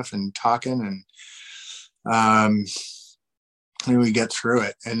stuff and talking, and we get through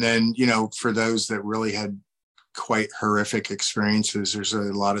it. And then, for those that really had quite horrific experiences, there's a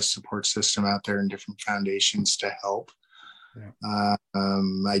lot of support system out there and different foundations to help. Yeah.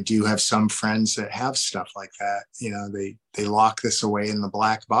 I do have some friends that have stuff like that. They lock this away in the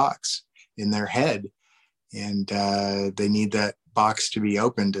black box in their head, and they need that box to be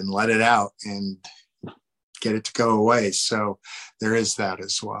opened and let it out and get it to go away. So there is that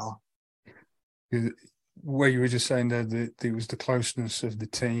as well. Where you were just saying there that it was the closeness of the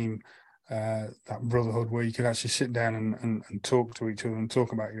team, that brotherhood where you could actually sit down and talk to each other and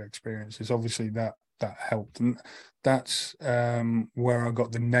talk about your experiences. Obviously that helped, and that's where I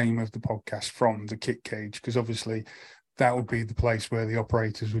got the name of the podcast from, the Kit Cage, because obviously that would be the place where the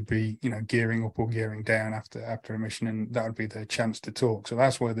operators would be, you know, gearing up or gearing down after a mission, and that would be their chance to talk. So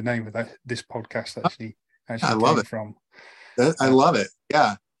that's where the name of this podcast actually I love came it. from. I love it.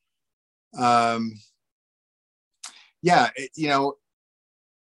 Yeah. You know,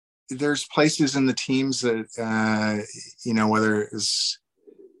 there's places in the teams that, you know, whether it was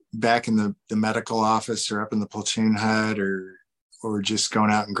back in the medical office or up in the platoon hut or just going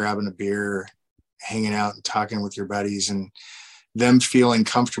out and grabbing a beer, hanging out and talking with your buddies, and them feeling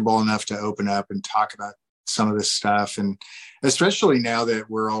comfortable enough to open up and talk about some of this stuff. And especially now that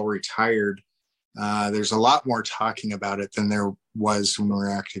we're all retired, there's a lot more talking about it than there was when we were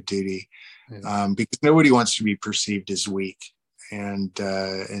active duty, because nobody wants to be perceived as weak, and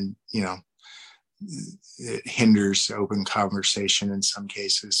you know, it hinders open conversation in some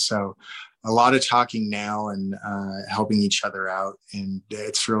cases. So a lot of talking now and helping each other out, and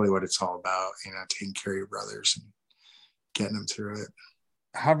it's really what it's all about, you know, taking care of your brothers and getting them through it.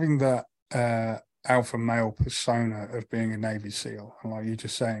 Having that alpha male persona of being a Navy SEAL, and like you're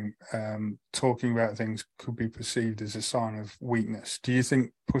just saying, talking about things could be perceived as a sign of weakness. Do you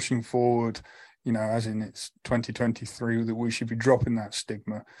think pushing forward, you know, as in it's 2023, that we should be dropping that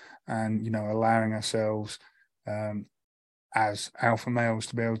stigma and, you know, allowing ourselves as alpha males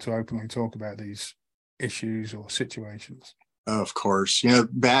to be able to openly talk about these issues or situations? Of course. You know,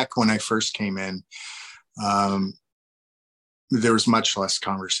 back when I first came in, there was much less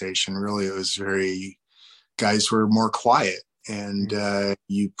conversation. Really, it was guys were more quiet, and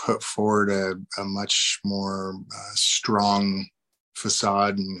you put forward a much more strong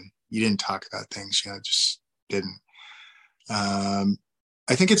facade, and you didn't talk about things, you know, just didn't.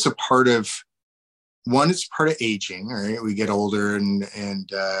 I think it's it's part of aging, right? We get older and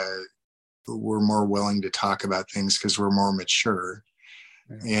we're more willing to talk about things because we're more mature.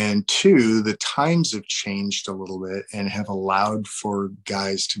 And two, the times have changed a little bit and have allowed for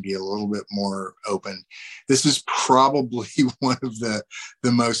guys to be a little bit more open. This is probably one of the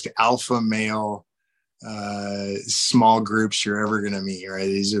most alpha male small groups you're ever going to meet, right?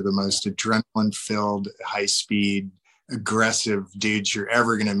 These are the most adrenaline filled, high speed, aggressive dudes you're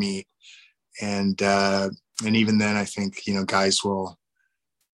ever going to meet. And even then, I think, you know, guys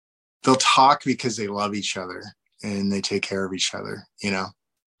they'll talk because they love each other and they take care of each other, you know?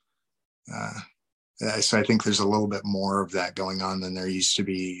 So I think there's a little bit more of that going on than there used to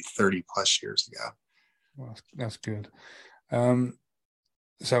be 30 plus years ago. Well, that's good.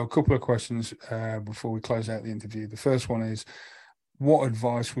 So a couple of questions before we close out the interview. The first one is, what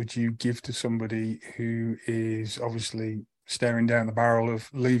advice would you give to somebody who is obviously staring down the barrel of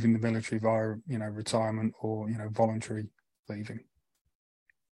leaving the military via, you know, retirement or, you know, voluntary leaving?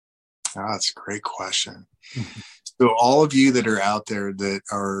 Oh, that's a great question. So all of you that are out there that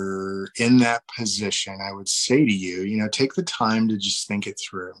are in that position, I would say to you, you know, take the time to just think it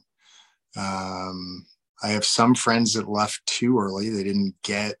through. I have some friends that left too early. They didn't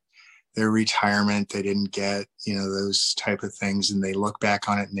get their retirement. They didn't get, you know, those type of things, and they look back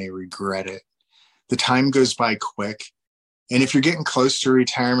on it and they regret it. The time goes by quick. And if you're getting close to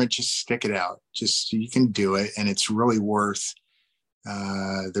retirement, just stick it out. You can do it. And it's really worth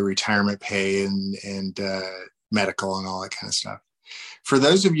the retirement pay and medical and all that kind of stuff. For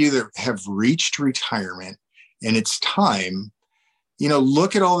those of you that have reached retirement and it's time, you know,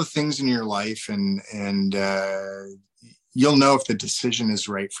 look at all the things in your life and you'll know if the decision is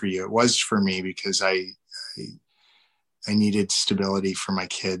right for you. It was for me because I needed stability for my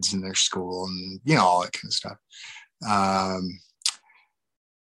kids and their school and, you know, all that kind of stuff.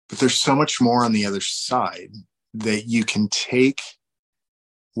 But there's so much more on the other side that you can take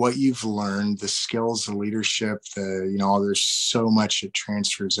what you've learned, the skills, the leadership, you know, there's so much that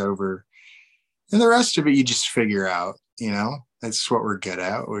transfers over, and the rest of it, you just figure out, you know, that's what we're good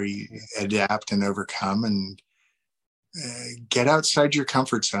at, where you adapt and overcome and get outside your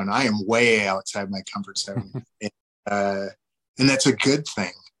comfort zone. I am way outside my comfort zone. And that's a good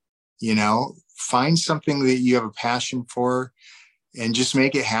thing, you know, find something that you have a passion for and just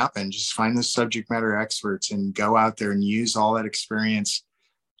make it happen. Just find the subject matter experts and go out there and use all that experience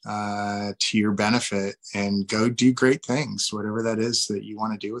to your benefit and go do great things, whatever that is that you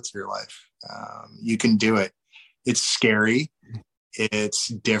want to do with your life. You can do it. It's scary. It's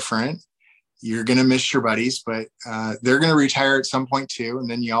different. You're going to miss your buddies, but they're going to retire at some point too. And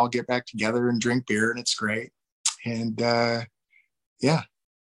then you all get back together and drink beer and it's great. And yeah,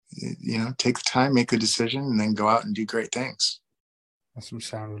 you know, take the time, make the decision, and then go out and do great things. That's some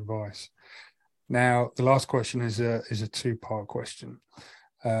sound advice. Now, the last question is a two-part question.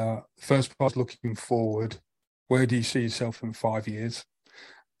 First part, looking forward, where do you see yourself in 5 years?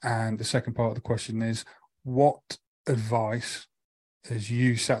 And the second part of the question is, what advice, as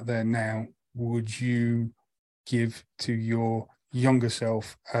you sat there now, would you give to your younger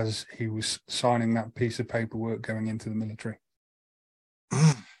self as he was signing that piece of paperwork going into the military?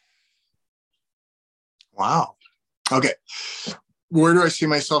 Wow. Okay. Where do I see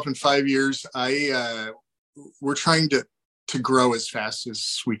myself in 5 years? We're trying to grow as fast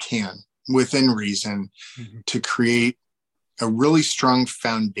as we can within reason, to create a really strong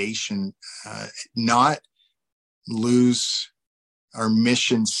foundation, not lose our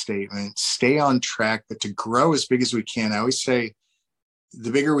mission statement, stay on track, but to grow as big as we can. I always say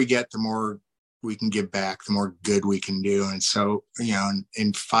the bigger we get, the more we can give back, the more good we can do. And so,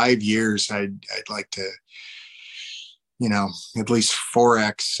 in 5 years, I'd like to, at least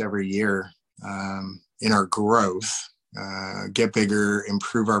 4x every year in our growth, get bigger,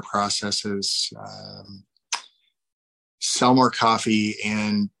 improve our processes, sell more coffee,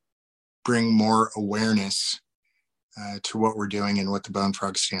 and bring more awareness to what we're doing and what the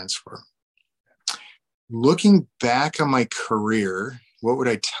Bonefrog stands for. Looking back on my career, what would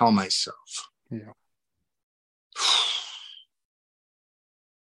I tell myself? Yeah.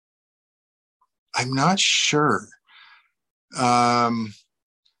 I'm not sure. I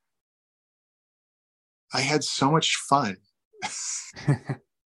had so much fun.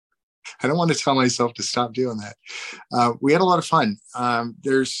 I don't want to tell myself to stop doing that. We had a lot of fun.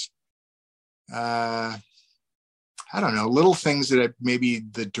 There's, I don't know, little things that maybe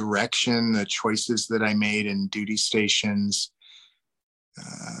the direction, the choices that I made in duty stations,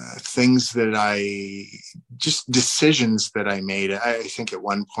 things that just decisions that I made. I think at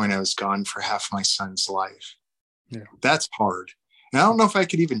one point I was gone for half my son's life. Yeah. That's hard. And I don't know if I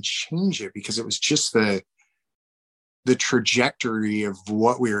could even change it, because it was just the trajectory of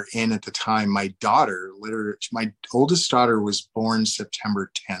what we were in at the time. My oldest daughter was born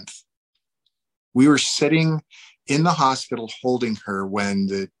September 10th. We were sitting in the hospital holding her when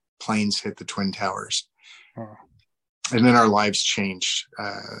the planes hit the Twin Towers. Oh. And then our lives changed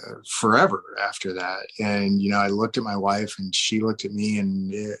forever after that. And, I looked at my wife and she looked at me,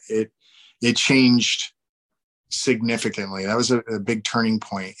 and it changed significantly. That was a big turning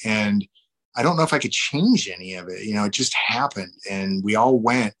point. And I don't know if I could change any of it. It just happened, and we all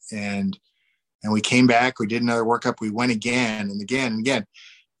went, and we came back. We did another workup. We went again and again and again.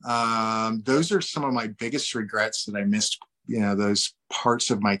 Those are some of my biggest regrets, that I missed, those parts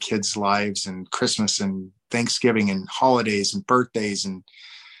of my kids' lives, and Christmas and Thanksgiving and holidays and birthdays. And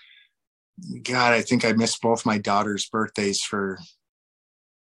God, I think I missed both my daughters' birthdays for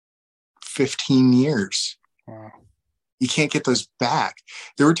 15 years. Wow. You can't get those back.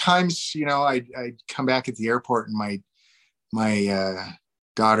 There were times, I'd come back at the airport, and my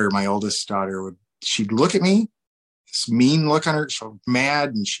daughter, my oldest daughter, she'd look at me, this mean look on her, so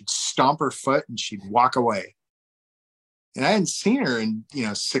mad, and she'd stomp her foot and she'd walk away. And I hadn't seen her in,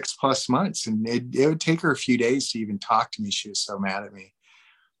 6+ months, and it would take her a few days to even talk to me. She was so mad at me.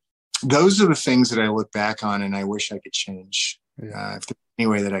 Those are the things that I look back on, and I wish I could change. Yeah. If there's any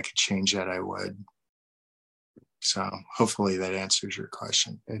way that I could change that, I would. So hopefully that answers your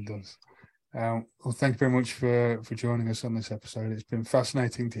question. It does. Well, thank you very much for joining us on this episode. It's been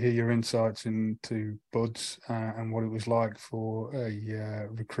fascinating to hear your insights into buds and what it was like for a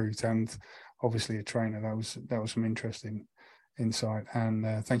recruit and obviously a trainer. That was some interesting insight. And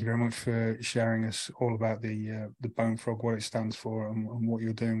thank you very much for sharing us all about the Bonefrog, what it stands for, and what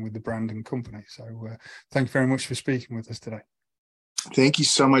you're doing with the brand and company. So thank you very much for speaking with us today. Thank you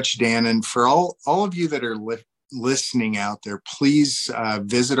so much, Dan. And for all of you that are listening out there, please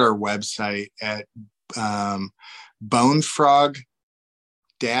visit our website at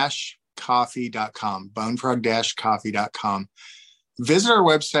bonefrog-coffee.com, bonefrog-coffee.com. Visit our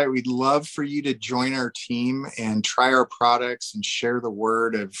website. We'd love for you to join our team and try our products and share the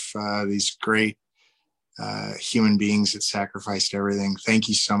word of these great human beings that sacrificed everything. Thank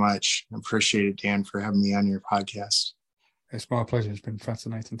you so much. I appreciate it, Dan, for having me on your podcast. It's my pleasure. It's been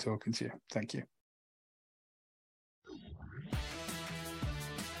fascinating talking to you. Thank you.